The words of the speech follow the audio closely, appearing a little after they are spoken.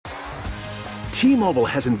T-Mobile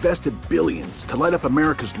has invested billions to light up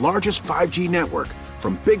America's largest 5G network,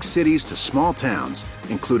 from big cities to small towns,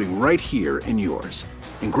 including right here in yours.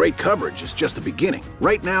 And great coverage is just the beginning.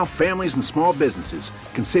 Right now, families and small businesses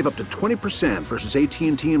can save up to 20% versus AT&T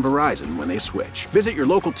and Verizon when they switch. Visit your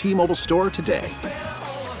local T-Mobile store today.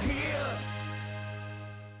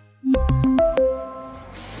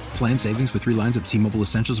 Plan savings with 3 lines of T-Mobile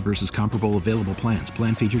Essentials versus comparable available plans.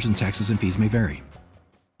 Plan features and taxes and fees may vary.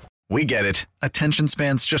 We get it. Attention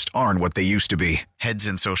spans just aren't what they used to be. Heads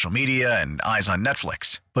in social media and eyes on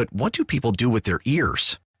Netflix. But what do people do with their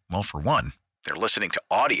ears? Well, for one, they're listening to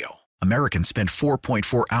audio. Americans spend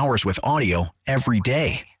 4.4 hours with audio every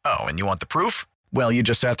day. Oh, and you want the proof? Well, you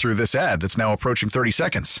just sat through this ad that's now approaching 30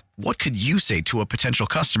 seconds. What could you say to a potential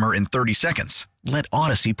customer in 30 seconds? Let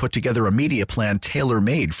Odyssey put together a media plan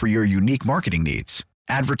tailor-made for your unique marketing needs.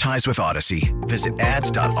 Advertise with Odyssey. Visit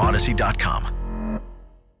ads.odyssey.com.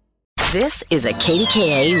 This is a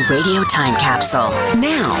KDKA radio time capsule.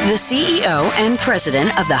 Now, the CEO and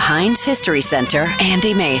president of the Heinz History Center,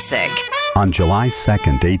 Andy Masich. On July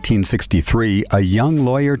 2nd, 1863, a young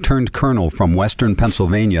lawyer turned colonel from western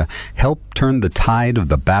Pennsylvania helped turn the tide of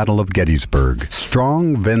the Battle of Gettysburg.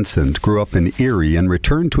 Strong Vincent grew up in Erie and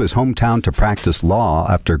returned to his hometown to practice law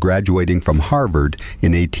after graduating from Harvard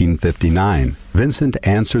in 1859. Vincent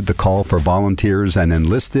answered the call for volunteers and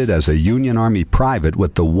enlisted as a Union Army private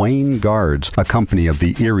with the Wayne Guards, a company of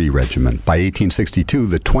the Erie Regiment. By 1862,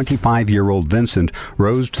 the 25-year-old Vincent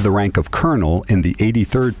rose to the rank of colonel in the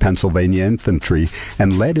 83rd Pennsylvania Infantry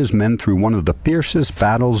and led his men through one of the fiercest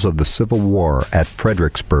battles of the Civil War at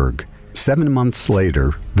Fredericksburg. 7 months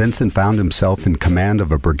later, Vincent found himself in command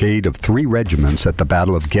of a brigade of 3 regiments at the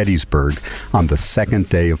Battle of Gettysburg on the second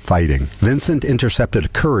day of fighting. Vincent intercepted a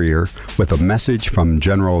courier with a message from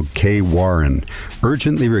General K. Warren,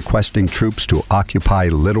 urgently requesting troops to occupy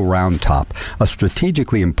Little Round Top, a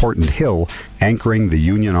strategically important hill anchoring the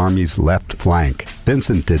Union Army's left flank.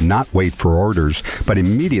 Vincent did not wait for orders, but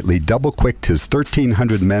immediately double-quicked his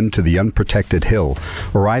 1,300 men to the unprotected hill,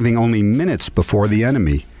 arriving only minutes before the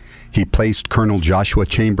enemy. He placed Colonel Joshua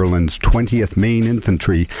Chamberlain's 20th Maine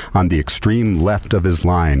Infantry on the extreme left of his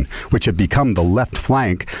line, which had become the left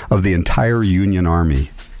flank of the entire Union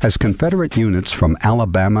Army. As Confederate units from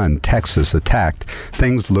Alabama and Texas attacked,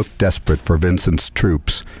 things looked desperate for Vincent's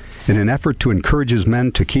troops. In an effort to encourage his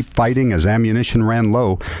men to keep fighting as ammunition ran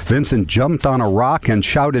low, Vincent jumped on a rock and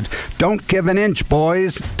shouted, "Don't give an inch,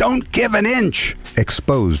 boys! Don't give an inch!"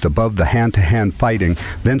 Exposed above the hand-to-hand fighting,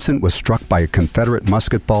 Vincent was struck by a Confederate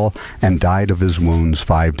musket ball and died of his wounds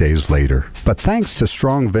 5 days later. But thanks to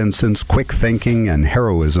Strong Vincent's quick thinking and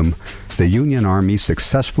heroism, the Union Army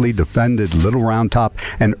successfully defended Little Round Top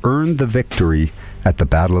and earned the victory at the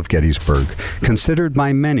Battle of Gettysburg, considered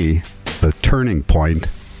by many the turning point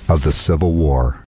of the Civil War.